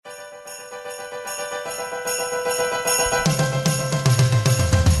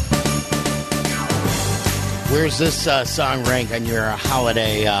Where's this song rank on your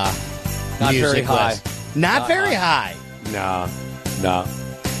holiday Not music very high. list? Not very high. No.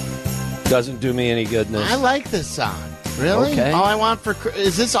 Doesn't do me any goodness. I like this song. Really? Okay.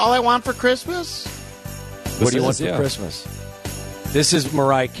 Is this All I Want for Christmas? What do you want for Christmas? This is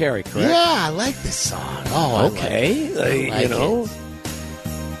Mariah Carey, correct? Yeah, I like this song. Oh, okay. I like you know. it.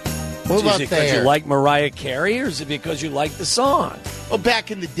 What about is it because you like Mariah Carey, or is it because you like the song? Well, back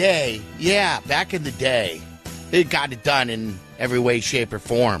in the day, it got it done in every way, shape, or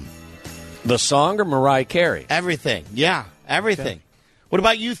form. The song or Mariah Carey? Everything. Yeah, everything. Okay. What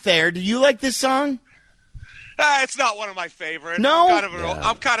about you, Thayer? Do you like this song? It's not one of my favorites. No?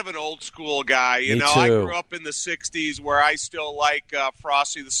 I'm kind of an old school guy. You know, too. I grew up in the 60s where I still like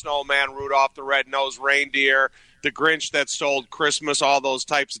Frosty the Snowman, Rudolph the Red-Nosed Reindeer, The Grinch That Stole Christmas, all those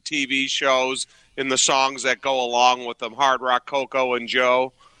types of TV shows and the songs that go along with them, Hard Rock Coco and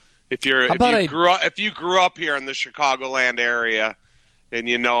Joe. If you grew up here in the Chicagoland area and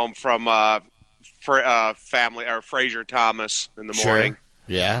you know them from family or Fraser Thomas in the morning.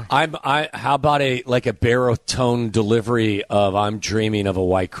 Yeah. How about a baritone delivery of "I'm Dreaming of a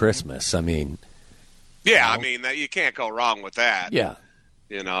White Christmas"? I mean, yeah, you can't go wrong with that. Yeah,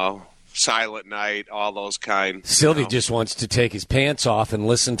 you know, Silent Night, all those kind. Sylvie just wants to take his pants off and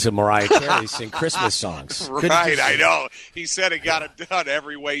listen to Mariah Carey sing Christmas songs. Right, I know. He said he got it done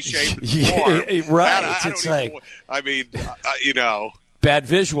every way, shape, and form. Right, you know. Bad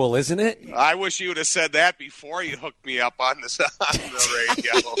visual, isn't it? I wish you would have said that before you hooked me up on the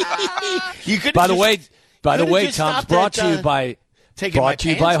radio. By the way, Tom's brought to you by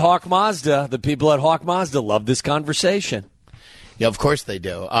Hawk Mazda. The people at Hawk Mazda love this conversation. Yeah, of course they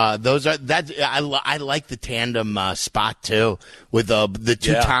do. I like the tandem spot too with the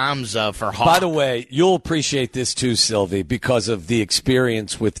two Toms for Hawk. By the way, you'll appreciate this too, Sylvie, because of the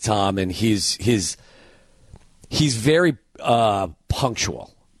experience with Tom, and he's very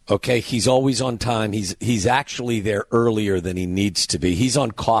punctual. Okay, he's always on time. He's actually there earlier than he needs to be. He's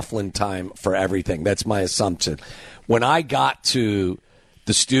on Coughlin time for everything. That's my assumption. When I got to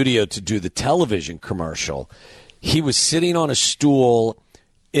the studio to do the television commercial, he was sitting on a stool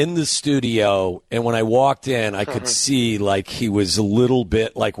in the studio, and when I walked in, I could see he was a little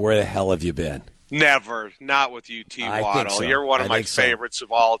bit like, where the hell have you been? Never. Not with you, T. Waddle. So. You're one of my favorites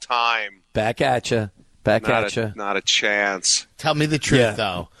of all time. Back at you. Not a chance. Tell me the truth,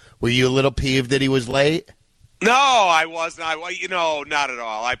 though. Were you a little peeved that he was late? No, I wasn't. Not at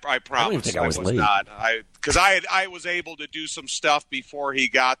all. I promise. I don't even think I was late. Not. Because I was able to do some stuff before he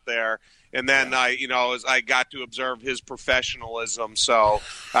got there, and then I got to observe his professionalism. So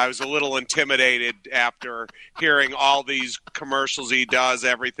I was a little intimidated after hearing all these commercials he does,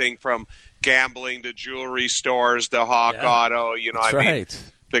 everything from gambling to jewelry stores to Hawk Auto. That's right.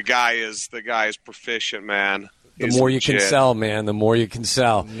 The guy is proficient, man. The more you can sell, man, the more you can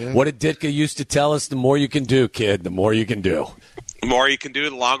sell. Yeah. What did Ditka used to tell us? The more you can do, kid, the more you can do. The more you can do,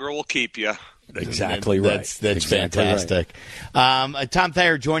 the longer we'll keep you. Exactly right. That's exactly fantastic. Right. Tom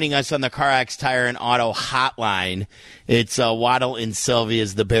Thayer joining us on the CarX Tire and Auto Hotline. It's Waddle and Sylvie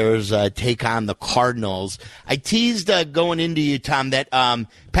as the Bears take on the Cardinals. I teased going into you, Tom, that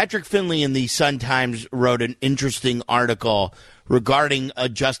Patrick Finley in the Sun-Times wrote an interesting article regarding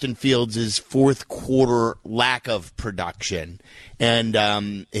Justin Fields' fourth quarter lack of production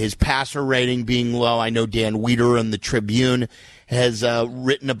and his passer rating being low. I know Dan Wieder in the Tribune has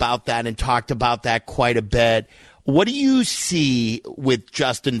written about that and talked about that quite a bit. What do you see with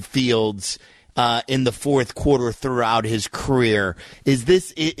Justin Fields in the fourth quarter throughout his career? Is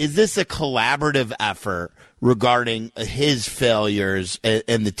this a collaborative effort regarding his failures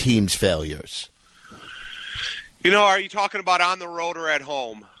and the team's failures? Are you talking about on the road or at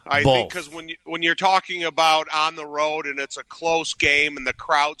home? I Both. think because when you're talking about on the road and it's a close game and the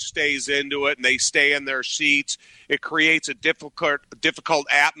crowd stays into it and they stay in their seats, it creates a difficult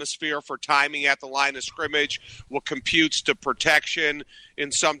atmosphere for timing at the line of scrimmage, what computes to protection,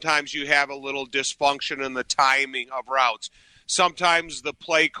 and sometimes you have a little dysfunction in the timing of routes. Sometimes the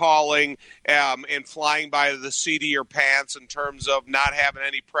play calling and flying by the seat of your pants in terms of not having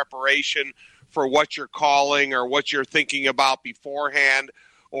any preparation for what you're calling or what you're thinking about beforehand,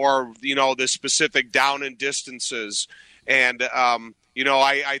 or the specific down and distances. And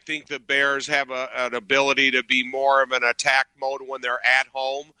I think the Bears have an ability to be more of an attack mode when they're at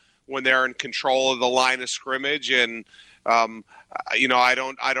home, when they're in control of the line of scrimmage. And I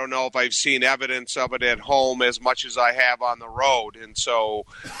don't know if I've seen evidence of it at home as much as I have on the road. And so,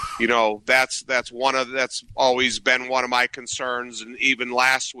 that's always been one of my concerns. And even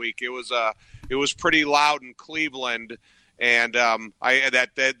last week, it was pretty loud in Cleveland. And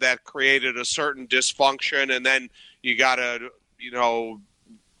that created a certain dysfunction. And then you got to,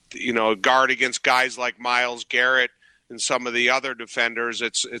 guard against guys like Myles Garrett and some of the other defenders.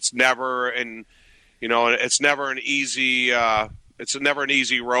 It's never an easy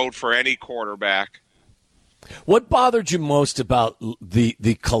road for any quarterback. What bothered you most about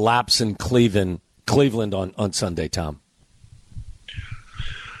the collapse in Cleveland on Sunday, Tom?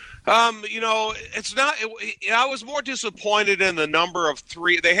 It's not. I was more disappointed in the number of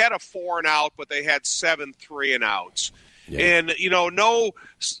three. They had a 4 and out, but they had 7 3 and outs. Yeah. And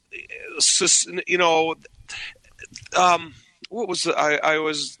what was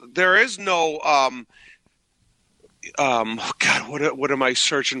there is no. God, what am I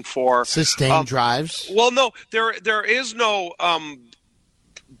searching for? Sustained drives. Well, no, there is no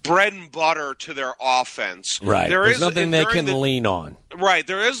bread and butter to their offense. Right. There's nothing they can lean on. Right.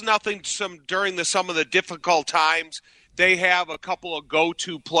 There is nothing during some of the difficult times. They have a couple of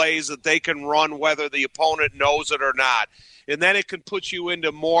go-to plays that they can run whether the opponent knows it or not. And then it can put you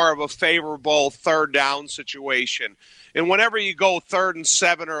into more of a favorable third down situation. And whenever you go 3rd and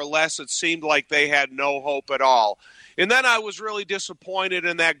 7 or less, it seemed like they had no hope at all. And then I was really disappointed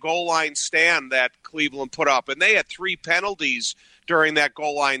in that goal line stand that Cleveland put up. And they had 3 penalties during that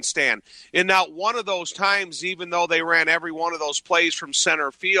goal line stand. And not one of those times, even though they ran every one of those plays from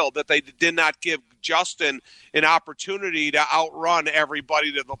center field, that they did not give Justin an opportunity to outrun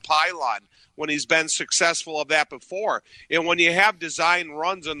everybody to the pylon when he's been successful of that before. And when you have design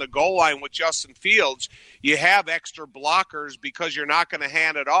runs on the goal line with Justin Fields, you have extra blockers because you're not going to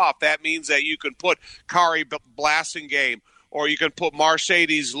hand it off. That means that you can put Kari Blasingame, or you can put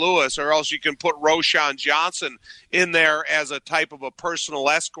Mercedes Lewis, or else you can put Roschon Johnson in there as a type of a personal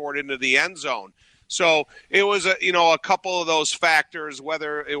escort into the end zone. So it was a couple of those factors,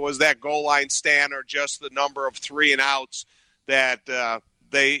 whether it was that goal line stand or just the number of 3 and outs that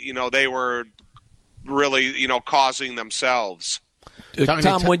they were really causing themselves. Tom,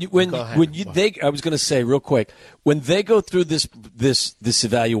 I was going to say real quick, when they go through this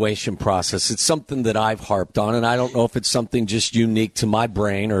evaluation process, it's something that I've harped on, and I don't know if it's something just unique to my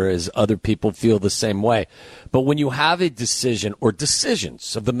brain or as other people feel the same way. But when you have a decision or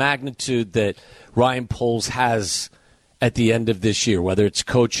decisions of the magnitude that Ryan Poles has at the end of this year, whether it's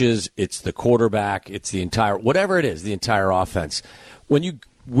coaches, it's the quarterback, it's the entire, whatever it is, the entire offense, when you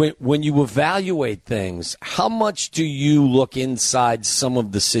evaluate things, how much do you look inside some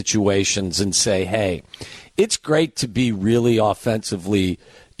of the situations and say, hey, it's great to be really offensively,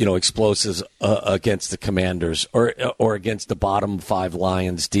 explosive against the Commanders or against the bottom 5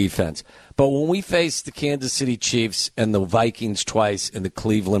 Lions defense. But when we face the Kansas City Chiefs and the Vikings twice and the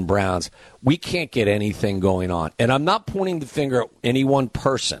Cleveland Browns, we can't get anything going on. And I'm not pointing the finger at any one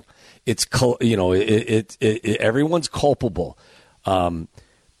person. It's everyone's culpable.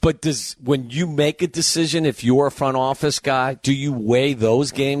 But when you make a decision, if you're a front office guy, do you weigh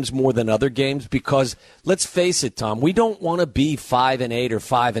those games more than other games? Because let's face it, Tom, we don't want to be 5-8 or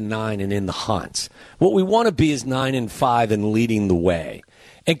 5-9 and in the hunt. What we want to be is 9-5 and leading the way.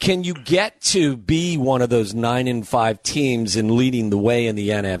 And can you get to be one of those 9-5 teams and leading the way in the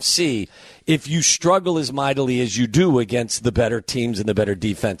NFC if you struggle as mightily as you do against the better teams and the better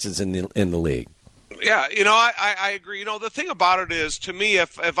defenses in the league? Yeah, I agree. The thing about it is, to me,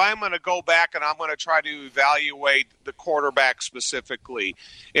 if I'm going to go back and I'm going to try to evaluate the quarterback specifically,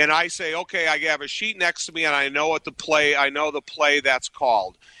 and I say, okay, I have a sheet next to me and I know the play that's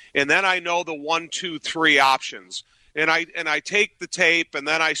called, and then I know the 1, 2, 3 options, and I take the tape and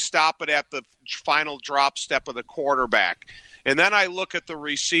then I stop it at the final drop step of the quarterback, and then I look at the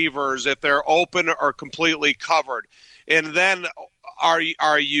receivers if they're open or completely covered, and then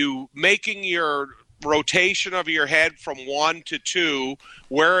are you making your rotation of your head from 1 to 2,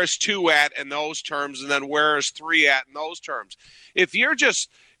 where is 2 at in those terms, and then where is 3 at in those terms? If you're just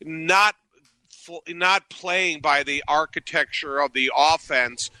not playing by the architecture of the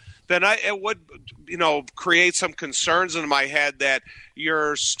offense, then it would create some concerns in my head that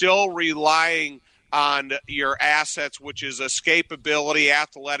you're still relying on your assets, which is escapability,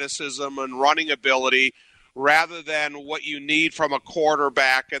 athleticism, and running ability, rather than what you need from a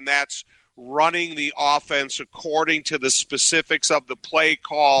quarterback, and that's running the offense according to the specifics of the play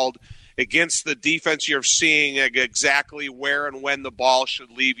called against the defense you're seeing, exactly where and when the ball should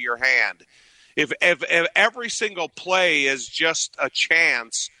leave your hand. If every single play is just a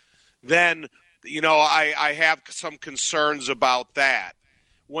chance, then I have some concerns about that.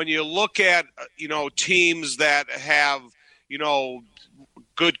 When you look at teams that have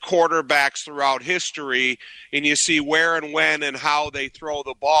good quarterbacks throughout history, and you see where and when and how they throw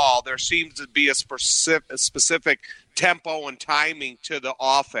the ball, there seems to be a specific tempo and timing to the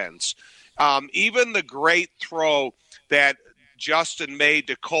offense. Even the great throw that Justin made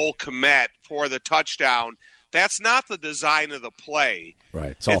to Cole Kmet for the touchdown, that's not the design of the play.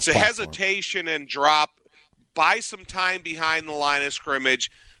 Right. It's a hesitation and drop, buy some time behind the line of scrimmage,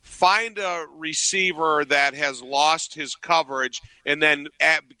 find a receiver that has lost his coverage, and then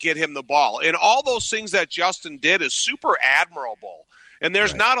get him the ball. And all those things that Justin did is super admirable. And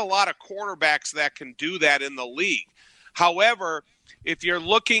there's not a lot of quarterbacks that can do that in the league. However, if you're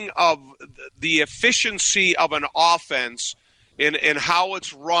looking of the efficiency of an offense and how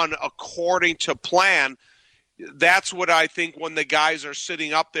it's run according to plan, that's what I think when the guys are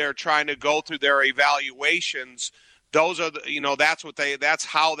sitting up there trying to go through their evaluations, those are that's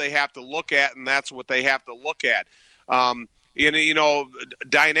how they have to look at, and that's what they have to look at.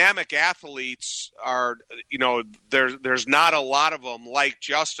 Dynamic athletes are, there's not a lot of them like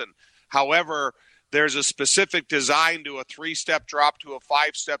Justin. However, there's a specific design to a 3-step drop to a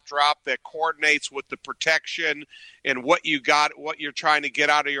 5-step drop that coordinates with the protection and what you're trying to get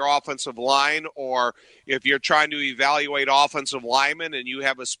out of your offensive line, or if you're trying to evaluate offensive linemen and you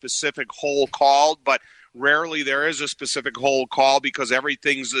have a specific hole called, but rarely there is a specific hole call because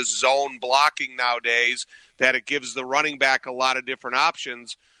everything's a zone blocking nowadays, that it gives the running back a lot of different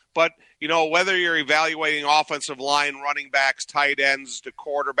options. But, whether you're evaluating offensive line, running backs, tight ends, to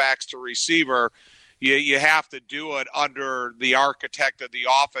quarterbacks, to receiver, you have to do it under the architect of the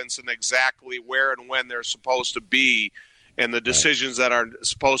offense and exactly where and when they're supposed to be, and the decisions that are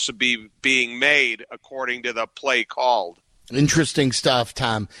supposed to be being made according to the play called. Interesting stuff,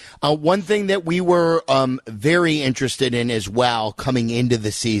 Tom. One thing that we were very interested in as well coming into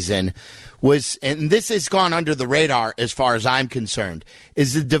the season was, and this has gone under the radar as far as I'm concerned,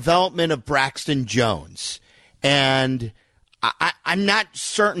 is the development of Braxton Jones. And I'm not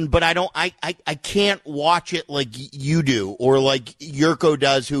certain, but I can't watch it like you do or like Yurko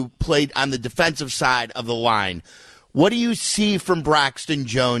does, who played on the defensive side of the line. What do you see from Braxton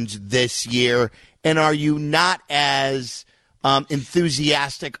Jones this year, and are you not as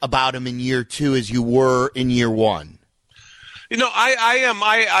enthusiastic about him in year 2 as you were in year 1?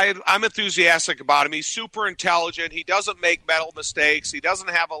 I'm enthusiastic about him. He's super intelligent. He doesn't make mental mistakes. He doesn't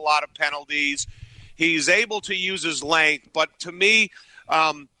have a lot of penalties. He's able to use his length. But to me,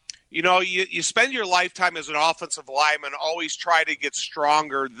 you spend your lifetime as an offensive lineman always try to get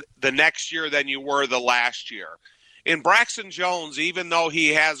stronger the next year than you were the last year. In Braxton Jones, even though he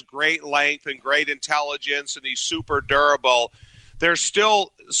has great length and great intelligence and he's super durable, there's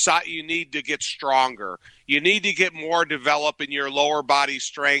still you need to get stronger. You need to get more developed in your lower body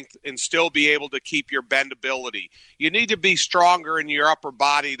strength and still be able to keep your bendability. You need to be stronger in your upper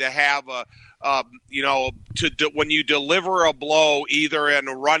body to have when you deliver a blow, either in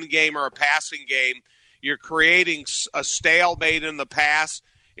a run game or a passing game, you're creating a stalemate in the pass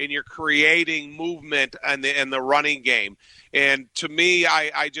and you're creating movement in the running game. And to me,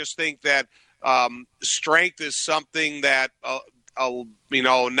 I just think that strength is something that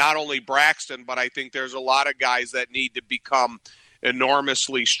not only Braxton, but I think there's a lot of guys that need to become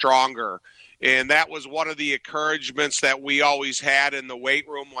enormously stronger. And that was one of the encouragements that we always had in the weight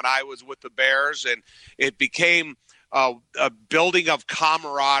room when I was with the Bears. And it became a building of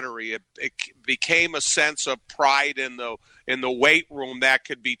camaraderie. It became a sense of pride in the weight room that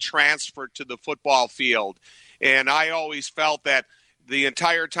could be transferred to the football field. And I always felt that the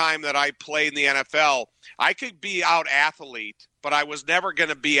entire time that I played in the NFL, I could be out athlete, but I was never going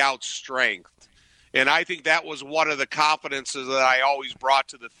to be out strength. And I think that was one of the confidences that I always brought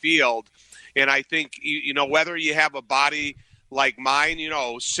to the field. And I think, whether you have a body like mine,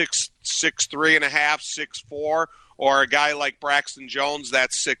 6'3.5", 6'4", or a guy like Braxton Jones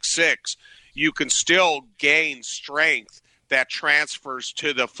that's 6'6", you can still gain strength that transfers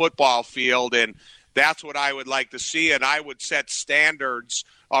to the football field. And that's what I would like to see. And I would set standards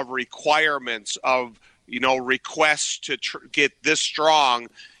of requirements of, requests to get this strong.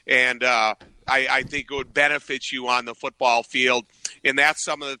 And I think it would benefit you on the football field. And that's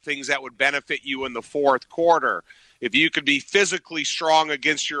some of the things that would benefit you in the fourth quarter. If you could be physically strong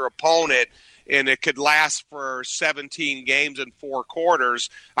against your opponent and it could last for 17 games and 4 quarters,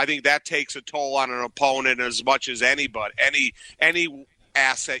 I think that takes a toll on an opponent as much as anybody, any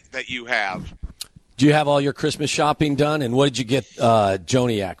asset that you have. Do you have all your Christmas shopping done? And what did you get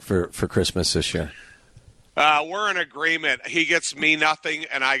Joniak for Christmas this year? We're in agreement. He gets me nothing,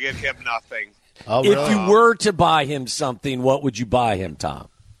 and I get him nothing. Oh, really? If you were to buy him something, what would you buy him, Tom?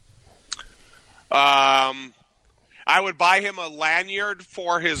 I I would buy him a lanyard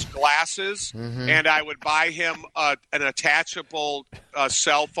for his glasses, and I would buy him an attachable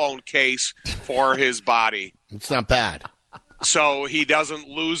cell phone case for his body. It's not bad. So he doesn't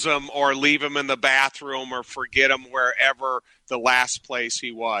lose them or leave them in the bathroom or forget them wherever the last place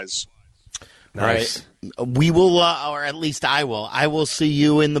he was. Nice. Right. We will, or at least I will. I will see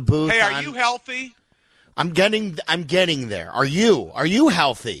you in the booth. Hey, are you healthy? I'm getting there. Are you? Are you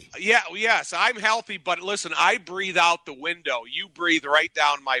healthy? Yeah, yes, I'm healthy, but listen, I breathe out the window. You breathe right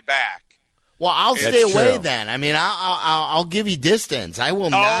down my back. Well, I'll That's stay away true. then. I mean, I'll give you distance. I will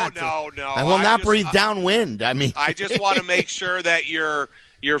not. No. I will not breathe downwind. I mean, I just want to make sure that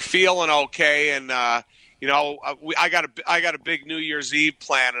you're feeling okay, and I got a big New Year's Eve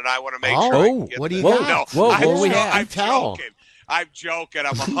plan, and I want to make sure. I can get what do you this. got? No, I'm joking. I'm joking.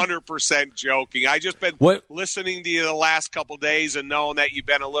 I'm 100% joking. I just been listening to you the last couple days and knowing that you've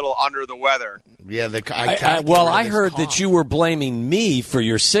been a little under the weather. Yeah, I heard that you were blaming me for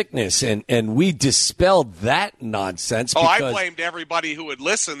your sickness, and we dispelled that nonsense. I blamed everybody who would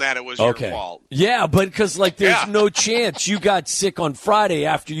listen that it was your fault. Yeah, but because there's no chance you got sick on Friday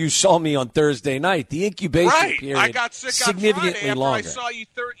after you saw me on Thursday night. The incubation period I got sick significantly on Friday after longer. I saw you.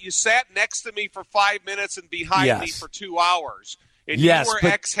 You sat next to me for 5 minutes and behind me for 2 hours. And you were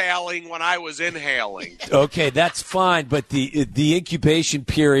exhaling when I was inhaling. Okay, that's fine, but the incubation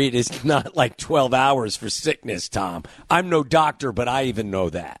period is not like 12 hours for sickness, Tom. I'm no doctor, but I even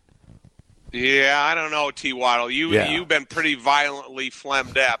know that. Yeah, I don't know, T. Waddle. You've been pretty violently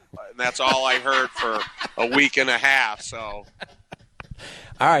phlegmed up, and that's all I heard for a week and a half. So,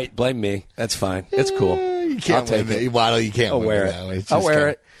 all right, blame me. That's fine. It's cool. You can't take it, Waddle. You can't. I'll wear it. I'll wear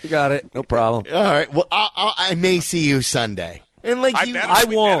it. You got it. No problem. All right. Well, I may see you Sunday. And I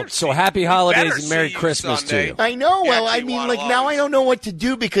won't. So happy holidays and Merry Christmas to you. I know. Well, I mean, now I always. don't know what to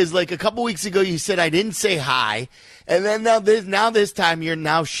do because, a couple weeks ago, you said I didn't say hi, and then now this time you're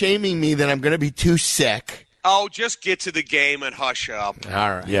now shaming me that I'm going to be too sick. Oh, just get to the game and hush up. All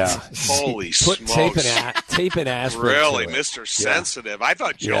right. Yeah. Holy Put smokes. tape and aspirin. Really, to it. Mr. Sensitive. I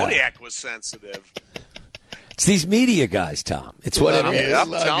thought Jodiak was sensitive. It's these media guys, Tom. It's what it is.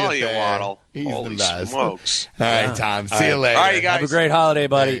 I'm telling you, Waddle. He's Holy the best. smokes. All right, Tom. See you later. All right, you guys. Have a great holiday,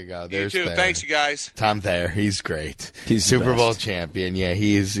 buddy. There you go. You There's too. Thayer. Thanks, you guys. Tom Thayer. He's great. He's the Super Bowl best. champion. Yeah,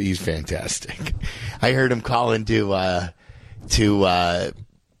 he's fantastic. I heard him calling to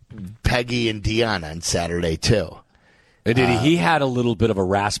Peggy and Dion on Saturday too. Did he? He had a little bit of a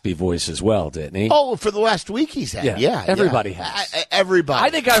raspy voice as well, didn't he? Oh, for the last week he's had. Yeah, everybody has. Everybody. I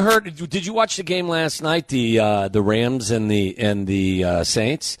think I heard. Did you watch the game last night? The Rams and the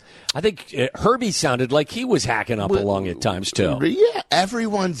Saints. I think Herbie sounded like he was hacking up along at times too. Yeah,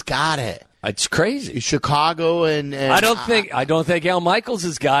 everyone's got it. It's crazy. Chicago and I don't think Al Michaels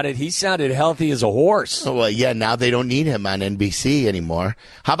has got it. He sounded healthy as a horse. Oh, well, yeah, now they don't need him on NBC anymore.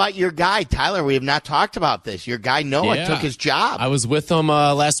 How about your guy, Tyler? We have not talked about this. Your guy, Noah, took his job. I was with him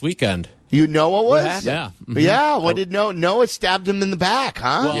last weekend. You Noah was? Yeah. Mm-hmm. Yeah, what did Noah stabbed him in the back,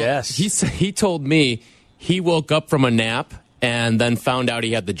 huh? Well, yes. He told me he woke up from a nap and then found out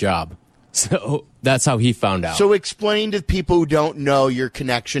he had the job. So that's how he found out. So explain to people who don't know your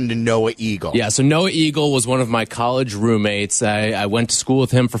connection to Noah Eagle. Yeah, so Noah Eagle was one of my college roommates. I went to school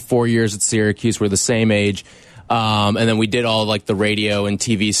with him for 4 years at Syracuse. We're the same age. And then we did all the radio and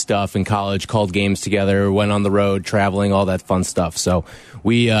TV stuff in college, called games together, went on the road, traveling, all that fun stuff. So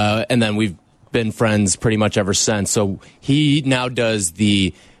and then we've been friends pretty much ever since. So he now does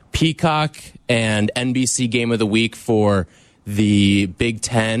the Peacock and NBC Game of the Week for the Big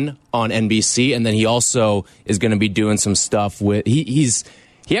Ten on NBC, and then he also is going to be doing some stuff with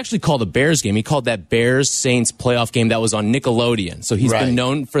he actually called a Bears game. He called that Bears Saints playoff game that was on Nickelodeon. So he's been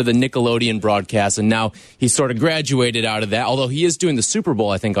known for the Nickelodeon broadcast, and now he's sort of graduated out of that. Although he is doing the Super Bowl,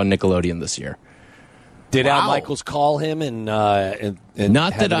 I think, on Nickelodeon this year. Did Al Michaels call him and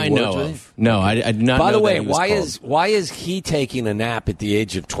not that I know of? No, I did not. By know the way, that he was why is he taking a nap at the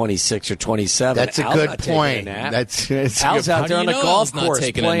age of 26 or 27? That's a Al's good not taking point. a nap. That's Al's out there on a golf not course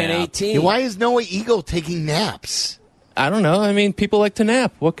taking a playing nap? 18. Why is Noah Eagle taking naps? I don't know. I mean, people like to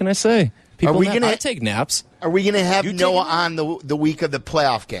nap. What can I say? People I take naps. Are we going to have Noah on the week of the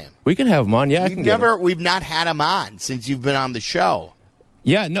playoff game? We can have him on. Yeah, We've not had him on since you've been on the show.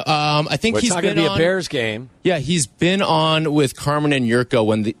 Yeah, no. I think It's he's not been going to be on, a Bears game. Yeah, he's been on with Carmen and Yurko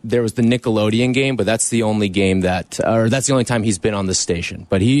when there was the Nickelodeon game, but that's the only game that's the only time he's been on this station.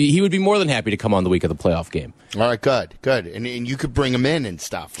 But he would be more than happy to come on the week of the playoff game. All right, good, and you could bring him in and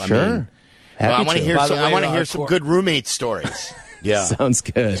stuff. Sure. I want to hear By the some. way, I want to hear some good roommate stories. Yeah. Sounds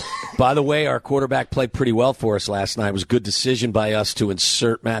good. By the way, our quarterback played pretty well for us last night. It was a good decision by us to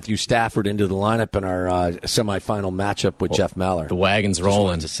insert Matthew Stafford into the lineup in our semifinal matchup with Jeff Meller. The wagon's Just wanted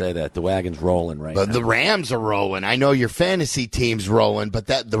rolling. to say that. The wagon's rolling right But now. the Rams are rolling. I know your fantasy team's rolling, but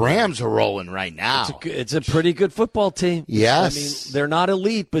the Rams are rolling right now. It's a pretty good football team. Yes. I mean, they're not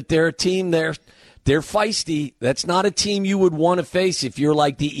elite, but they're a team. They're feisty. That's not a team you would want to face if you're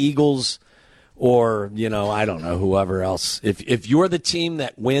like the Eagles or, I don't know, whoever else. If you're the team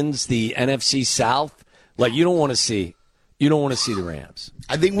that wins the NFC South, like you don't want to see the Rams.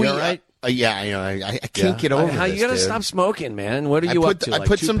 I think we. You all right? I can't get over this. You got to dude. stop smoking, man. What are you up to? I Like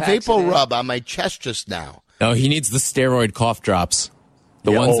put 2 some packs a Vapo day? Rub on my chest just now. Oh, he needs the steroid cough drops.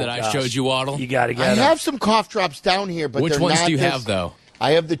 The Yeah, ones oh, that I gosh. showed you, Waddle. You got to I get them. have some cough drops down here, but Which they're ones not do you this- have, though?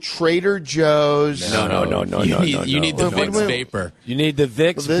 I have the Trader Joe's. No. You need the Wait, Vicks wait. Vapor. You need the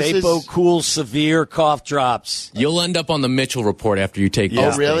Vicks Well, this Vapo is- Cool Severe Cough Drops. You'll end up on the Mitchell report after you take Oh,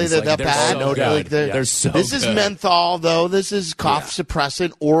 these really? things. They're Like, that bad? So No good. doubt. Like they're- They're so This is good. menthol, though. This is cough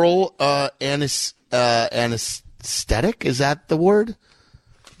suppressant, oral anesthetic. Is that the word?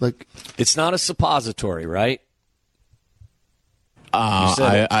 Like, It's not a suppository, right? I'm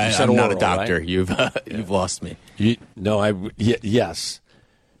said not a oral, doctor. right? You've lost me. Yes.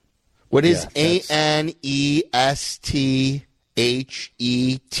 what is Yeah,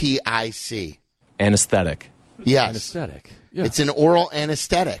 ANESTHETIC? Anesthetic. Yes, Anesthetic. Yeah. it's an oral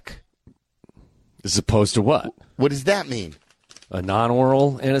anesthetic. As opposed to what? What does that mean? A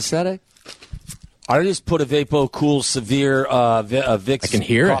non-oral anesthetic? I just put a Vapo Cool Severe Vicks I can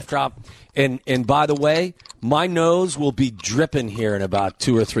hear cough it. drop. And by the way, my nose will be dripping here in about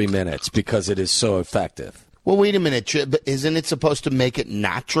 2 or 3 minutes because it is so effective. Well, wait a minute. But isn't it supposed to make it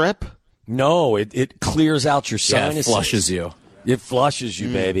not drip? No, it clears out your Yeah, sinuses. it flushes you. It flushes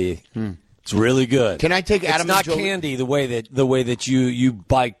you, baby. It's really good. Can I take It's Adam not and Joe- candy the way that you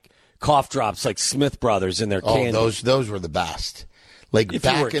buy cough drops like Smith Brothers in their Oh, candy. those were the best. Like If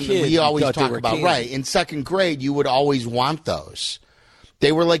you were back a in, kid, we you always thought they talk were about candy. right in second grade. You would always want those.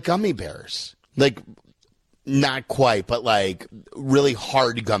 They were like gummy bears, like not quite, but like really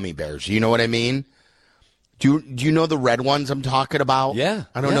hard gummy bears. You know what I mean? Do you know the red ones I'm talking about? Yeah.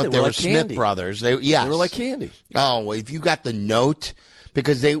 I don't Yeah, know they if they were were like Smith candy. Brothers. They They were like candy. Oh, well, if you got the note,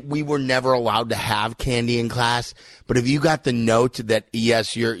 because we were never allowed to have candy in class, but if you got the note that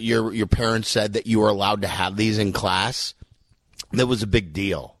yes, your parents said that you were allowed to have these in class, that was a big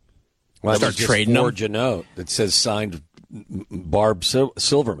deal. Well, Start trading 'em? forge a note that says signed Barb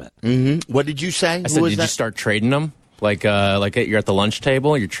Silverman. What did you say? I said, did you start trading them? Like you're at the lunch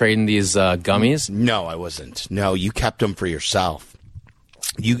table, you're trading these gummies? No, I wasn't. No, you kept them for yourself.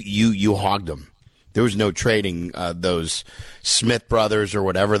 You hogged them. There was no trading those Smith Brothers or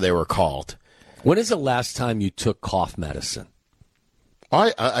whatever they were called. When is the last time you took cough medicine?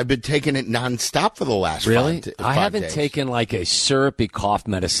 I've been taking it nonstop for the last Really? five I haven't days. taken like a syrupy cough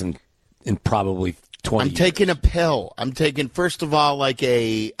medicine in probably 20 I'm years. taking a pill. I'm taking, first of all, I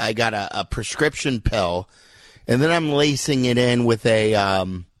got a prescription pill, and then I'm lacing it in with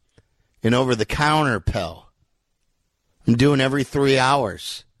an over-the-counter pill. I'm doing every 3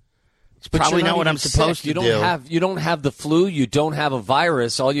 hours. It's But probably you're not what even I'm supposed sick. to You do. don't have the flu. You don't have a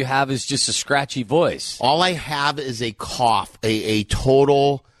virus. All you have is just a scratchy voice. All I have is a cough, a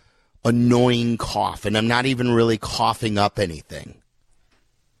total annoying cough, and I'm not even really coughing up anything.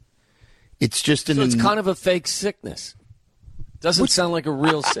 It's just So it's kind of a fake sickness. Doesn't sound like a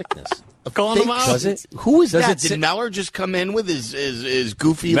real sickness. Calling them out. Does it? Who is Does that? it Did sit- Meller just come in with his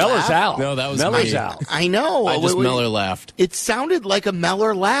goofy Meller's laugh? out. No, that was Meller's me. out. I know. I just Wait. Meller laughed. It sounded like a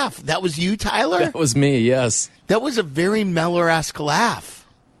Meller laugh. That was you, Tyler? That was me, yes. That was a very Meller-esque laugh.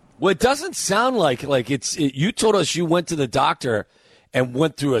 Well, it doesn't sound like you told us you went to the doctor and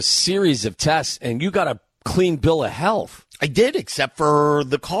went through a series of tests and you got a clean bill of health. I did, except for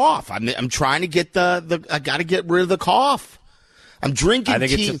the cough. I'm trying to get the I got to get rid of the cough. I'm drinking I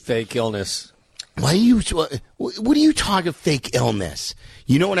think tea. it's a fake illness. Why are you? What are you talking fake illness?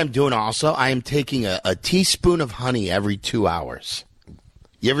 You know what I'm doing also? I am taking a teaspoon of honey every 2 hours.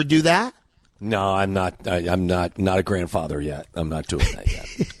 You ever do that? No, I'm not. I'm not a grandfather yet. I'm not doing that yet.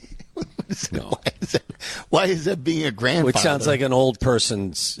 No. Why is that being a grandfather? Which sounds like an old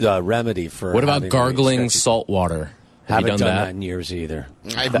person's remedy for. What about having gargling sketchy- salt water? Have you Haven't done that? in years either.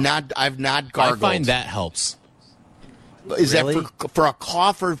 I've not I gargled. find that helps. Is Really? that for a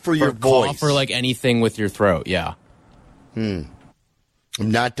cough or for your For voice? cough or like anything with your throat, yeah. I'm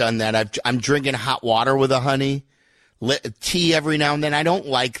not done that. I'm drinking hot water with a honey, tea every now and then. I don't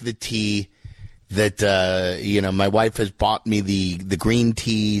like the tea that my wife has bought me the green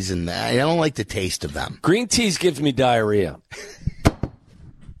teas, and I don't like the taste of them. Green teas gives me diarrhea.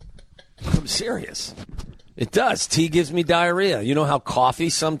 serious. It does. Tea gives me diarrhea. You know how coffee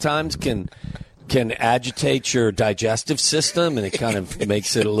sometimes can agitate your digestive system, and it kind of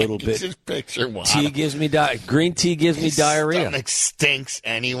makes it a little bit. Just picture Waddle. Tea gives me green tea gives me diarrhea. Stomach stinks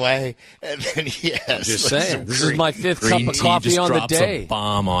anyway, and then I'm just saying. This is my 5th cup of coffee on the day. A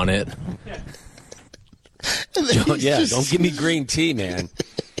bomb on it. Don't give me green tea, man.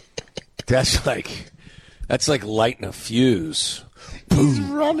 That's like lighting a fuse. He's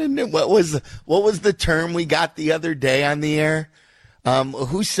running. What was the term we got the other day on the air?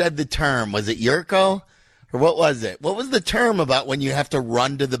 Who said the term? Was it Yurko? Or what was it? What was the term about when you have to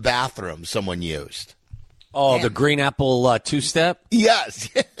run to the bathroom someone used? Oh, the green apple two-step? Yes.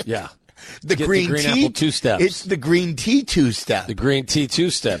 Yeah. The green tea, apple two-steps. It's the green tea two-step. The green tea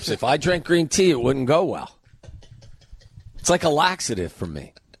two-steps. If I drank green tea, it wouldn't go well. It's like a laxative for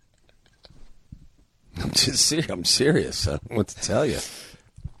me. I'm serious. I don't know what to tell you.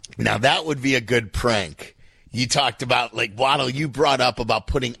 Now, that would be a good prank. You talked about, like, Waddle, you brought up about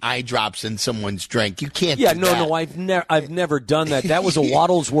putting eye drops in someone's drink. You can't do that. No, I've never done that. That was a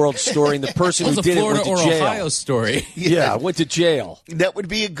Waddle's World story, and the person who did it went to jail. Florida or Ohio story. Yeah, went to jail. That would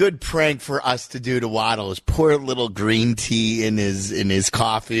be a good prank for us to do to Waddle, is pour a little green tea in his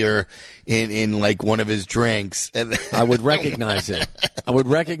coffee or in like one of his drinks. And I would recognize it. I would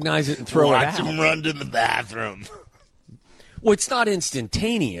recognize it and throw it out. Watch him run to the bathroom. Well, it's not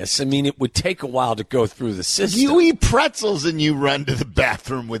instantaneous. I mean, it would take a while to go through the system. You eat pretzels and you run to the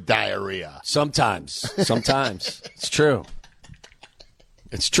bathroom with diarrhea. Sometimes. It's true.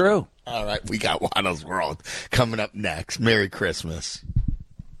 It's true. All right, we got Waddle's World coming up next. Merry Christmas.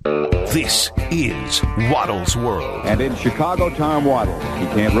 This is Waddle's World. And in Chicago, Tom Waddle. He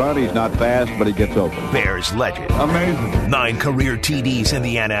can't run, he's not fast, but he gets open. Bears legend. Amazing. 9 career TDs in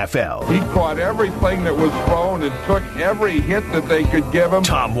the NFL. He caught everything that was thrown and took every hit that they could give him.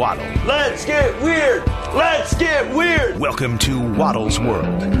 Tom Waddle. Let's get weird. Let's get weird. Welcome to Waddle's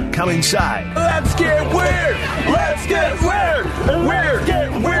World. Come inside. Let's get weird. Let's get weird. Weird.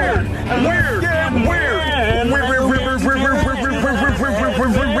 Get weird. Weird. Get weird.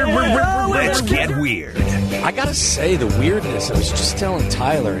 Let's get weird. I got to say, the weirdness, I was just telling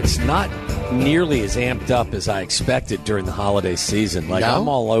Tyler, it's not nearly as amped up as I expected during the holiday season. Like, No? I'm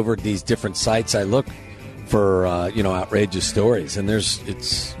all over these different sites. I look for, outrageous stories, and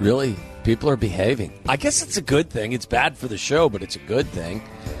it's really, people are behaving. I guess it's a good thing. It's bad for the show, but it's a good thing.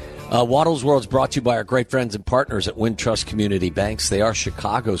 Waddle's World is brought to you by our great friends and partners at Wintrust Community Banks. They are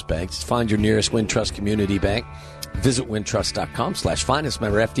Chicago's banks. Find your nearest Wintrust Community Bank. Visit wintrust.com/finance,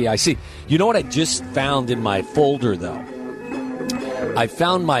 member FDIC. You know what I just found in my folder, though? I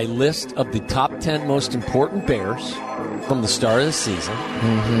found my list of the top 10 most important Bears from the start of the season,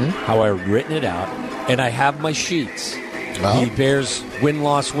 how I've written it out, and I have my sheets. Well. The Bears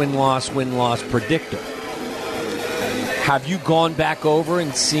win-loss predictor. Have you gone back over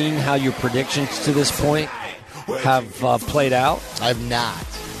and seen how your predictions to this point have played out? I've not.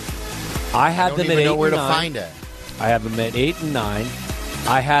 I had them at 8 and 9. I don't even know where to find it. I have them at 8 and 9.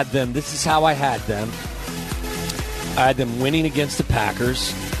 I had them. This is how I had them. I had them winning against the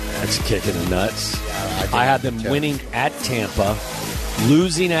Packers. That's a kick in the nuts. I had them winning at Tampa,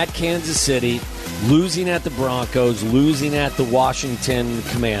 losing at Kansas City, losing at the Broncos, losing at the Washington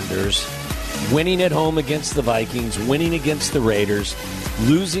Commanders, winning at home against the Vikings, winning against the Raiders,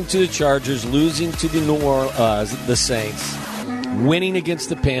 losing to the Chargers, losing to the Saints, winning against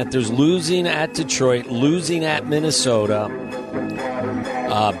the Panthers, losing at Detroit, losing at Minnesota,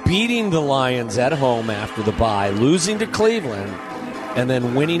 beating the Lions at home after the bye, losing to Cleveland, and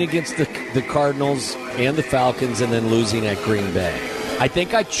then winning against the Cardinals and the Falcons, and then losing at Green Bay. I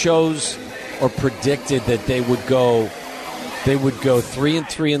think I chose or predicted that they would go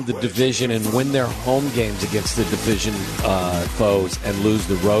 3-3 in the division and win their home games against the division foes and lose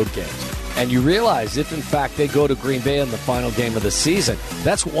the road games. And you realize if, in fact, they go to Green Bay in the final game of the season,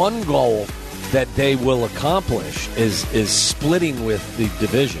 that's one goal that they will accomplish is splitting with the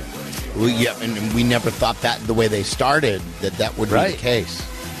division. Well, yeah, and we never thought that the way they started that would be the case.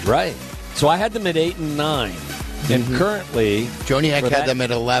 Right. So I had them at 8 and 9. And currently... Joniak had them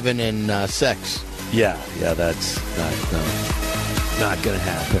at 11 and 6. Yeah, that's not going to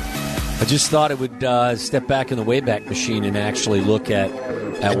happen. I just thought it would step back in the Wayback Machine and actually look at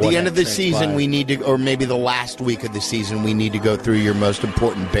the end of the season, we need to, or maybe the last week of the season, we need to go through your most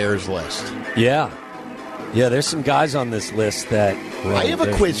important Bears list. Yeah, there's some guys on this list that... Well, I have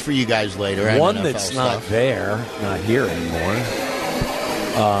a quiz for you guys later. One that's not here anymore.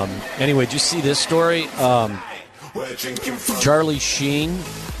 Anyway, did you see this story? Charlie Sheen,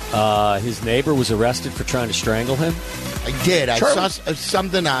 his neighbor was arrested for trying to strangle him. I did. I saw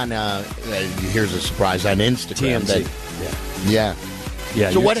something on, here's a surprise, on Instagram. TMZ. Yeah.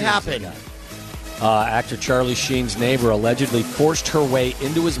 So what happened? Actor Charlie Sheen's neighbor allegedly forced her way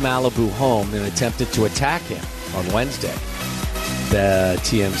into his Malibu home and attempted to attack him on Wednesday. The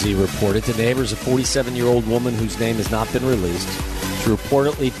TMZ reported the neighbor is a 47-year-old woman whose name has not been released. She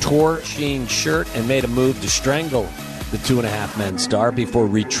reportedly tore Sheen's shirt and made a move to strangle the Two and a Half Men star before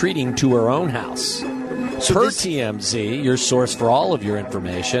retreating to her own house. Per TMZ, your source for all of your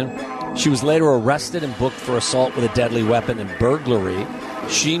information, she was later arrested and booked for assault with a deadly weapon and burglary.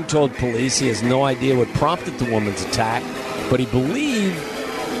 Sheen told police he has no idea what prompted the woman's attack, but he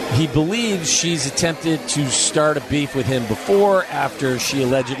believes she's attempted to start a beef with him before, after she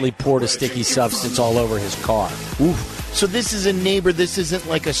allegedly poured a sticky substance all over his car. Oof. So this is a neighbor. This isn't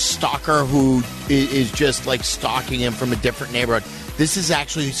like a stalker who is just like stalking him from a different neighborhood. This is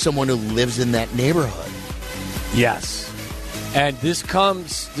actually someone who lives in that neighborhood. Yes. And this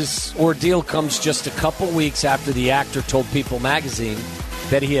ordeal comes just a couple weeks after the actor told People magazine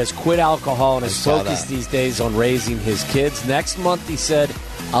that he has quit alcohol and is focused these days on raising his kids. Next month, he said,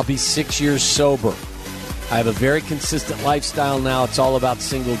 I'll be 6 years sober. I have a very consistent lifestyle now. It's all about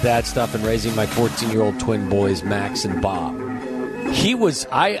single dad stuff and raising my 14-year-old twin boys, Max and Bob.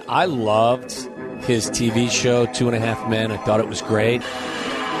 I loved his TV show, 2.5 Men. I thought it was great.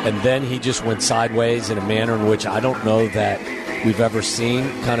 And then he just went sideways in a manner in which I don't know that we've ever seen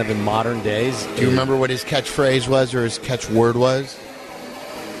kind of in modern days. Do you remember what his catchphrase was or his catchword was?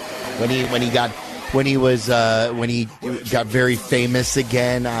 When he got very famous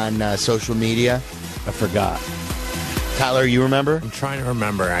again on social media? I forgot. Tyler, you remember? I'm trying to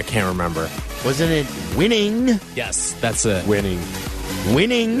remember. I can't remember. Wasn't it winning? Yes, that's it. Winning.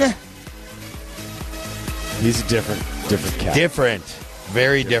 He's a different cat. Different.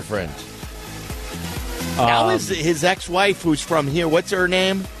 Very different. Now his ex-wife, who's from here, what's her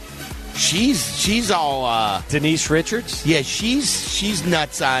name? She's all Denise Richards? Yeah, she's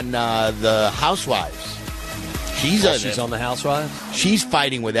nuts on the Housewives. She's on the Housewives? She's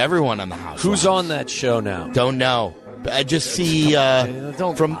fighting with everyone on the Housewives. Who's on that show now? Don't know. I just see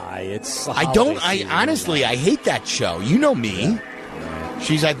don't lie. It's I honestly hate that show. You know me.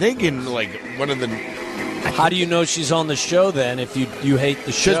 She's I think in like one of the. How do you know she's on the show then if you hate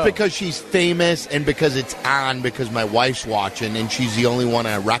the show? Just because she's famous and because it's on because my wife's watching and she's the only one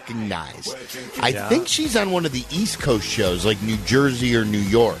I recognize. I think she's on one of the East Coast shows like New Jersey or New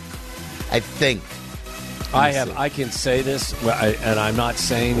York. I think. I can say this, and I'm not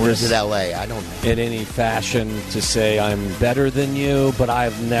saying or is it L.A.? I don't know. In any fashion to say I'm better than you, but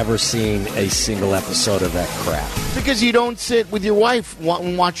I've never seen a single episode of that crap. Because you don't sit with your wife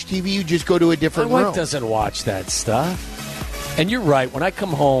and watch TV, you just go to a different room. My wife doesn't watch that stuff. And you're right, when I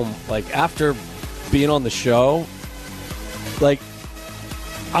come home, like after being on the show, like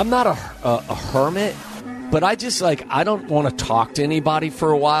I'm not a hermit. But I just, I don't want to talk to anybody for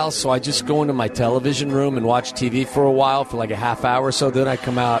a while, so I just go into my television room and watch TV for a while for like a half hour or so. Then I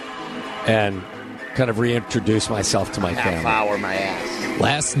come out and kind of reintroduce myself to my family. Half hour, my ass.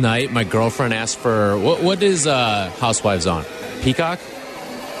 Last night, my girlfriend asked for, what is Housewives on? Peacock?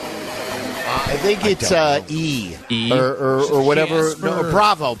 I think it's E or whatever.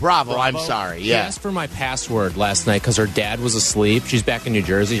 Bravo. I'm sorry. Yeah. She asked for my password last night because her dad was asleep. She's back in New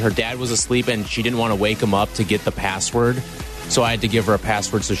Jersey. Her dad was asleep, and she didn't want to wake him up to get the password. So I had to give her a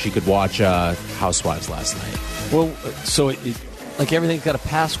password so she could watch Housewives last night. Well, so everything's got a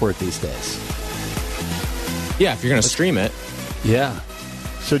password these days. Yeah, if you're going to stream it. Yeah.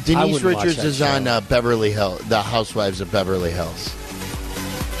 So Denise Richards is on Beverly Hills, the Housewives of Beverly Hills.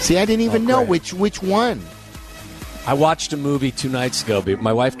 See, I didn't even know which one. I watched a movie 2 nights ago.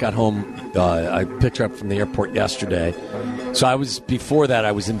 My wife got home. I picked her up from the airport yesterday. So before that,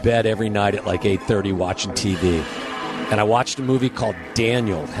 I was in bed every night at like 8:30 watching TV. And I watched a movie called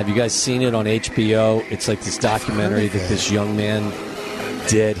Daniel. Have you guys seen it on HBO? It's like this documentary that this young man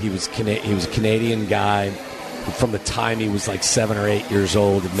did. He was a Canadian guy. From the time he was like 7 or 8 years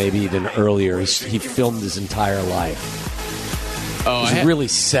old, and maybe even earlier, he filmed his entire life. Oh, it's really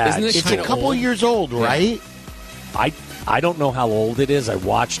sad. It's a couple years old, right? I don't know how old it is. I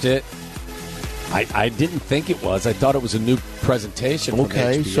watched it. I didn't think it was. I thought it was a new presentation from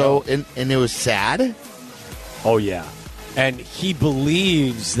HBO. So and it was sad? Oh, yeah. And he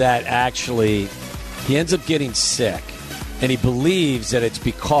believes that actually he ends up getting sick. And he believes that it's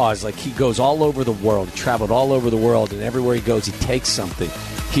because, he goes all over the world. He traveled all over the world, and everywhere he goes, he takes something.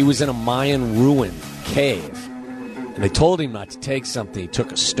 He was in a Mayan ruin cave. And they told him not to take something. He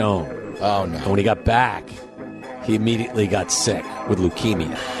took a stone. Oh, no. And when he got back, he immediately got sick with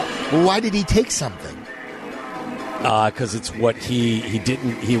leukemia. Well, why did he take something? Because it's what he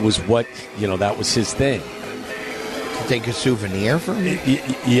didn't. He was what that was his thing. To take a souvenir from me.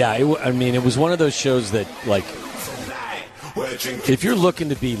 Yeah, it was one of those shows that if you're looking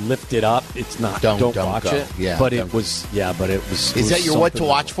to be lifted up, it's not. Don't watch go. it. Yeah, but it was. Yeah, but it was. Is that your what to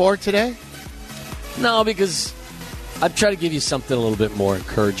watch for today? No, because I'd try to give you something a little bit more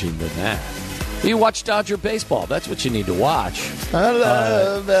encouraging than that. You watch Dodger baseball. That's what you need to watch. I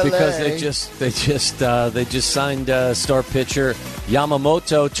love LA. Because they just signed star pitcher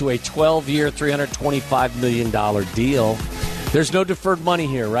Yamamoto to a 12-year, $325 million deal. There's no deferred money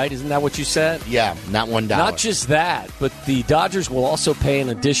here, right? Isn't that what you said? Yeah, not $1. Not just that, but the Dodgers will also pay an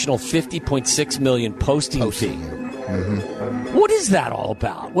additional $50.6 million posting fee. Mm-hmm. What is that all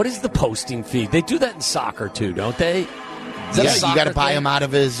about? What is the posting fee? They do that in soccer too, don't they? Yeah, you got to buy him out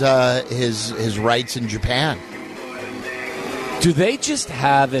of his rights in Japan. Do they just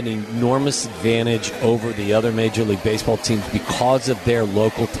have an enormous advantage over the other Major League Baseball teams because of their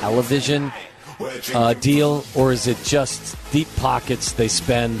local television deal, or is it just deep pockets they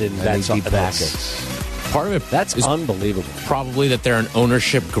spend and that's deep pockets? Part of it that's unbelievable. Probably that they're an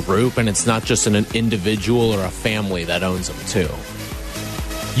ownership group and it's not just an individual or a family that owns them too.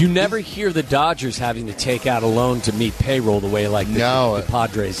 You never hear the Dodgers having to take out a loan to meet payroll the way the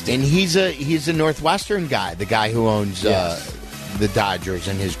Padres do. And he's a Northwestern guy, the guy who owns the Dodgers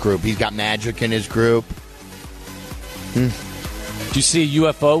in his group. He's got Magic in his group. Did you see a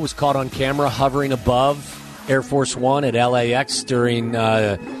UFO was caught on camera hovering above Air Force One at LAX during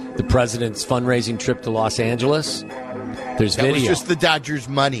the president's fundraising trip to Los Angeles? There's video. That was just the Dodgers'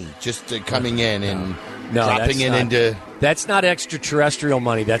 money just coming in and dropping it into... That's not extraterrestrial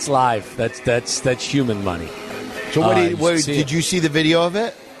money. That's live. That's human money. So did you see the video of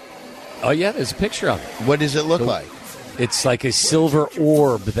it? Oh yeah, there's a picture of it. What does it look like? It's like a silver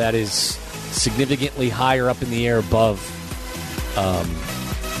orb that is significantly higher up in the air above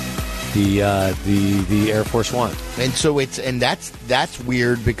the Air Force One. And so that's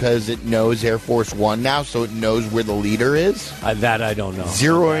weird because it knows Air Force One now, so it knows where the leader is. That I don't know.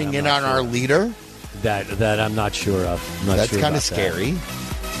 Zeroing in on our leader. That I'm not sure of. That's kind of scary.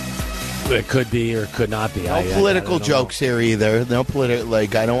 It could be or could not be. No political jokes here either. No political. I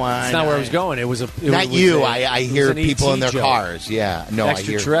don't want. That's not where I was going. It was not you. I hear people in their cars. Yeah. No.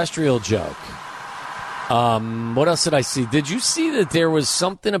 Extraterrestrial joke. What else did I see? Did you see that there was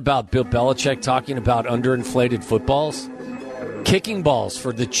something about Bill Belichick talking about underinflated footballs? Kicking balls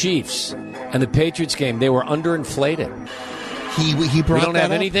for the Chiefs and the Patriots game. They were underinflated. He brought we don't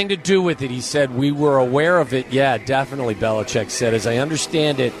have anything to do with it. He said, we were aware of it. Yeah, definitely, Belichick said. As I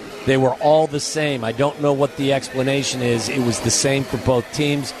understand it, they were all the same. I don't know what the explanation is. It was the same for both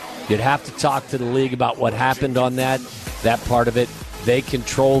teams. You'd have to talk to the league about what happened on that part of it. They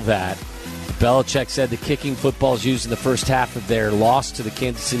control that. Belichick said the kicking footballs used in the first half of their loss to the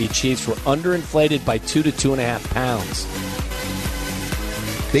Kansas City Chiefs were underinflated by 2 to 2.5 pounds.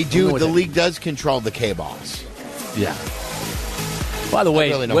 They do. The league does control the K-balls. Yeah. By the way,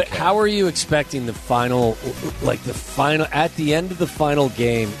 how are you expecting at the end of the final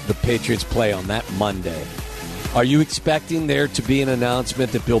game, the Patriots play on that Monday? Are you expecting there to be an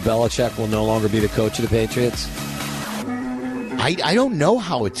announcement that Bill Belichick will no longer be the coach of the Patriots? I don't know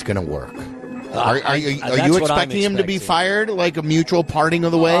how it's going to work. Are you expecting him to be fired, like a mutual parting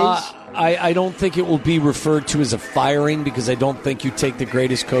of the ways? I don't think it will be referred to as a firing because I don't think you take the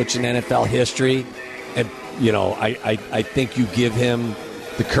greatest coach in NFL history and I think you give him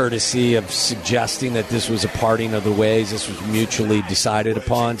the courtesy of suggesting that this was a parting of the ways. This was mutually decided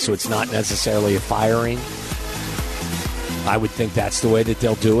upon, so it's not necessarily a firing. I would think that's the way that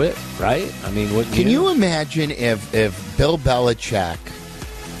they'll do it, right? I mean, can you imagine if Bill Belichick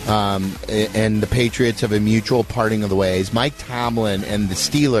and the Patriots have a mutual parting of the ways, Mike Tomlin and the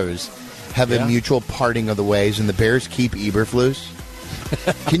Steelers have a mutual parting of the ways, and the Bears keep Eberflus?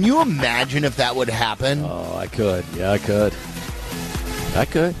 Can you imagine if that would happen? Oh, I could. Yeah, I could.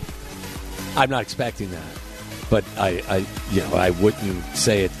 I'm not expecting that, but I wouldn't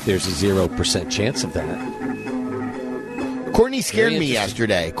say there's a 0% chance of that. Courtney scared me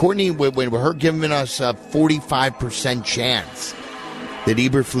yesterday. Courtney, when her giving us a 45% chance that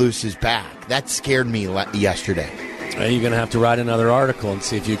Eberflus is back, that scared me yesterday. You're going to have to write another article and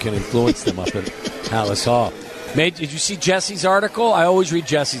see if you can influence them up at Hallis Hall. Did you see Jesse's article? I always read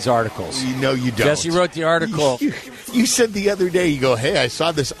Jesse's articles. No, you don't. Jesse wrote the article. You said the other day, you go, hey, I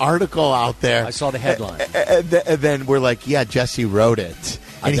saw this article out there. I saw the headline. And then we're like, yeah, Jesse wrote it.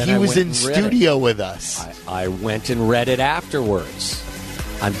 And he was in studio with us. I went and read it afterwards.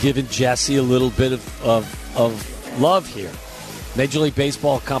 I'm giving Jesse a little bit of love here. Major League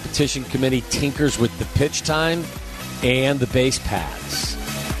Baseball Competition Committee tinkers with the pitch time and the base paths.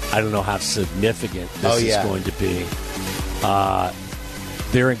 I don't know how significant this is going to be.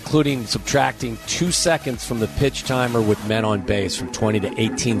 They're subtracting 2 seconds from the pitch timer with men on base from 20 to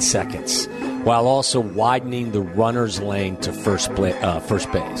 18 seconds, while also widening the runner's lane to first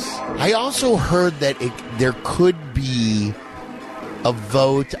base. I also heard that there could be a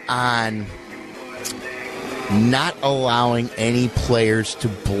vote on not allowing any players to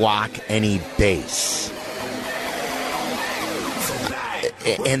block any base.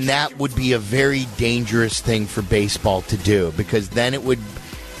 And that would be a very dangerous thing for baseball to do, because then it would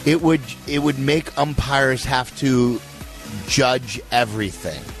make umpires have to judge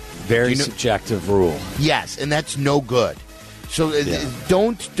everything. Very subjective rule. Yes, and that's no good. So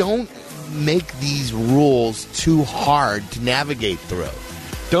don't make these rules too hard to navigate through.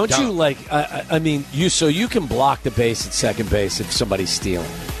 Don't you like? I mean, you can block the base at second base if somebody's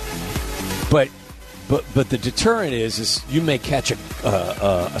stealing, but the deterrent is you may catch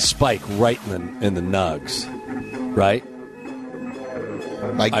a spike right in the nugs, right?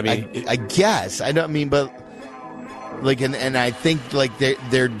 I guess I don't mean, but like, and I think like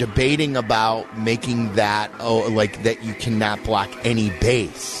they're debating about making that that you cannot block any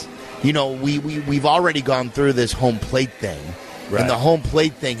base. You know, we've already gone through this home plate thing. Right. And the home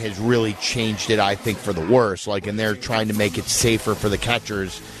plate thing has really changed it, I think, for the worse. Like, and they're trying to make it safer for the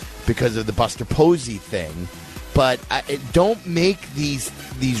catchers because of the Buster Posey thing. But don't make these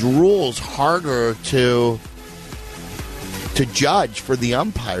rules harder to judge for the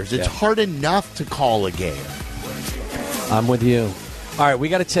umpires. It's hard enough to call a game. I'm with you. All right, we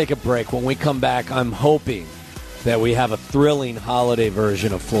got to take a break. When we come back, I'm hoping that we have a thrilling holiday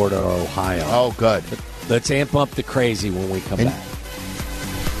version of Florida or Ohio. Oh, good. Let's amp up the crazy when we come back.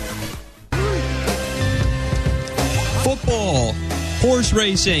 Football, horse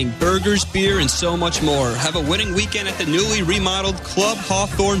racing, burgers, beer, and so much more. Have a winning weekend at the newly remodeled Club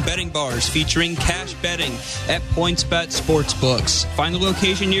Hawthorne Betting Bars featuring cash betting at PointsBet Sportsbooks. Find a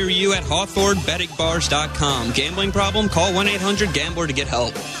location near you at HawthorneBettingBars.com. Gambling problem? Call 1-800-GAMBLER to get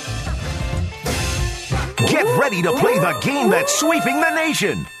help. Get ready to play the game that's sweeping the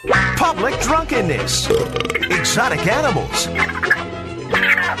nation. Public drunkenness, exotic animals,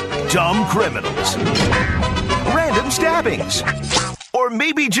 dumb criminals, random stabbings, or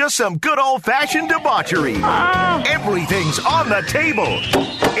maybe just some good old-fashioned debauchery. Everything's on the table.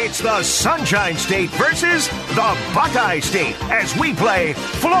 It's the Sunshine State versus the Buckeye State as we play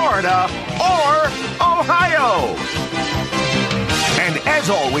Florida or Ohio. And as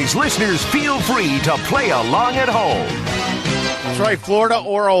always, listeners, feel free to play along at home. That's right. Florida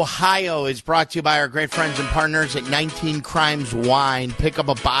or Ohio is brought to you by our great friends and partners at 19 Crimes Wine. Pick up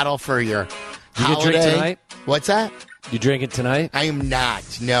a bottle for your holiday. You drink tonight? What's that? You drinking tonight? I am not.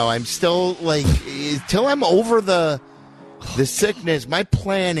 No, I'm still, till I'm over the sickness, my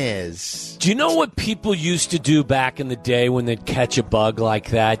plan is... Do you know what people used to do back in the day when they'd catch a bug like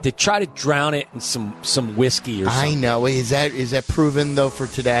that? They'd try to drown it in some whiskey or something. I know. Is that proven, though, for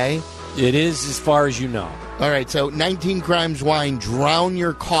today? It is, as far as you know. All right, so 19 Crimes Wine, drown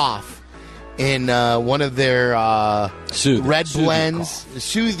your cough in one of their red blends.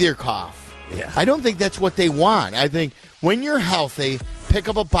 Soothe your cough. Yeah. I don't think that's what they want. I think when you're healthy, pick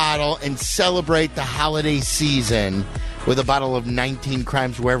up a bottle and celebrate the holiday season with a bottle of 19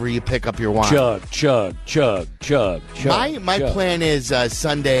 Crimes wherever you pick up your wine. Chug, chug, chug, chug, chug. My plan is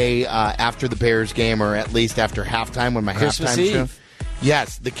Sunday after the Bears game, or at least after halftime when my Christmas halftime show. Eve.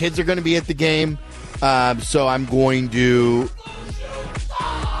 Yes, the kids are going to be at the game, so I'm going to...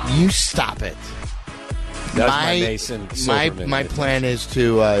 You stop it. That's my Mason. My plan is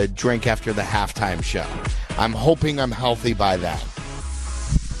to drink after the halftime show. I'm hoping I'm healthy by that.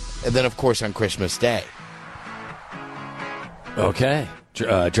 And then, of course, on Christmas Day. Okay.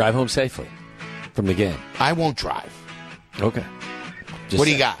 Drive home safely from the game. I won't drive. Okay. What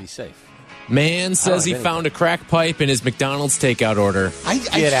do you got? Be safe. Man says he found a crack pipe in his McDonald's takeout order. I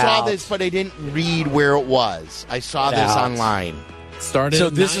saw this, but I didn't read where it was. I saw this online. Started. So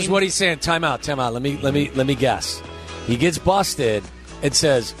this is what he's saying. Time out. Let me guess. He gets busted and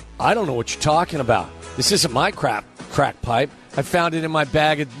says, "I don't know what you're talking about. This isn't my crack pipe. I found it in my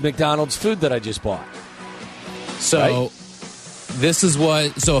bag of McDonald's food that I just bought." So. Right? This is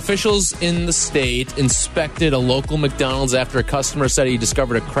so officials in the state inspected a local McDonald's after a customer said he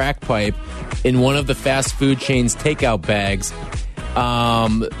discovered a crack pipe in one of the fast food chain's takeout bags.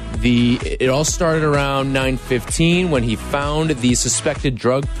 It all started around 9:15 when he found the suspected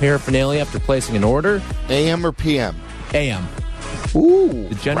drug paraphernalia after placing an order. AM or PM? AM. Ooh,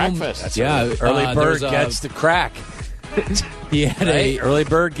 the general, breakfast. That's early bird gets the crack. He had early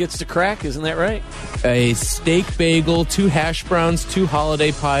bird gets to crack, isn't that right? a steak bagel, 2 hash browns, 2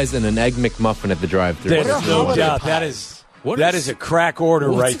 holiday pies, and an egg McMuffin at the drive-thru. There's What are no holiday doubt pies? that is a crack order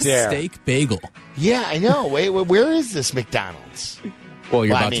right there. Steak bagel. Yeah, I know. Wait, where is this McDonald's? Well,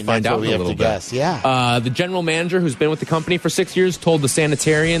 you're Well, I about mean, to find that's out what in we a have little to bit. guess, yeah. The general manager, who's been with the company for 6 years, told the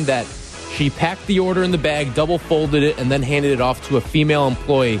sanitarian that she packed the order in the bag, double-folded it, and then handed it off to a female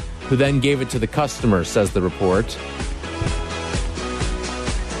employee who then gave it to the customer, says the report.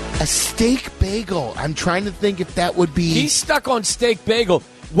 A steak bagel. I'm trying to think if that would be... He's stuck on steak bagel.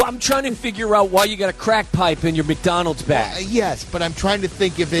 Well, I'm trying to figure out why you got a crack pipe in your McDonald's bag. Yes, but I'm trying to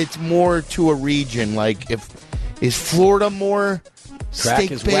think if it's more to a region. Like, is Florida more Crack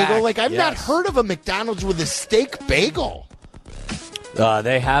steak is bagel? whack, Like, I've not yes. heard of a McDonald's with a steak bagel.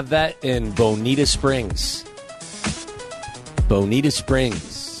 They have that in Bonita Springs. Bonita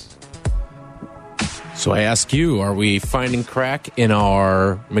Springs. So I ask you, are we finding crack in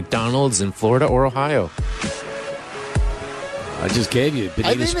our McDonald's in Florida or Ohio? I just gave you Bonita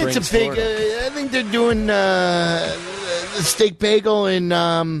I think Springs, that's a big... Florida. I think they're doing the steak bagel in,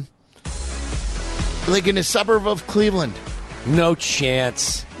 like, in a suburb of Cleveland. No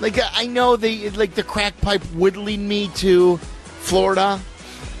chance. Like, I know the crack pipe would lead me to Florida,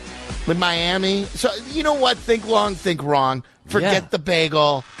 like Miami. So, you know what? Think long, think wrong. Forget Yeah. the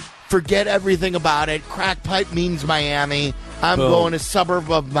bagel. Forget everything about it. Crack pipe means Miami. I'm Boom. going to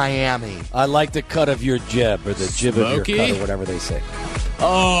suburb of Miami. I like the cut of your jib, or the jib Smokey? of your cut, or whatever they say.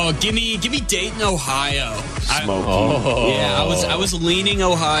 Oh, give me Dayton, Ohio. Smoky. Yeah, I was leaning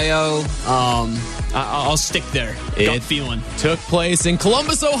Ohio. I'll stick there. Gut feeling. Took place in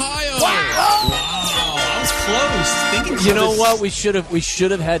Columbus, Ohio. Wow, I was close. Thinking You know Columbus. what? We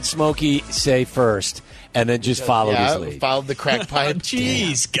should have had Smokey say first, and then just followed his lead. Followed the crack pipe.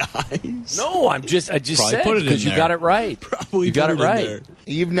 Jeez, guys. No, I just Probably said put it in because you there. got it right. Probably you got put it in right. there.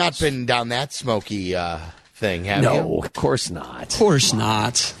 You've not been down that smoky thing, have you? No, of course not. Of course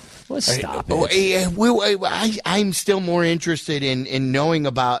not. Let's stop Oh, it. I'm still more interested in knowing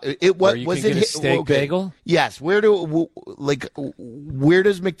about it. What Where you was can it? get a steak bagel? Yes. Where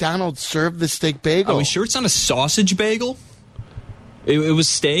does McDonald's serve the steak bagel? Are we sure it's not a sausage bagel? It was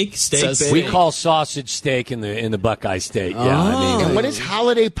steak Says bagel. We call sausage steak in the Buckeye State. Yeah, I mean, And what is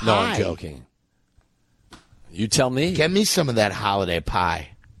holiday pie? no, I'm joking. You tell me. Get me some of that holiday pie.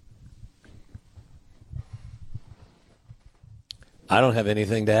 I don't have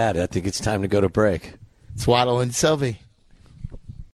anything to add. I think it's time to go to break. It's Waddle and Sylvie.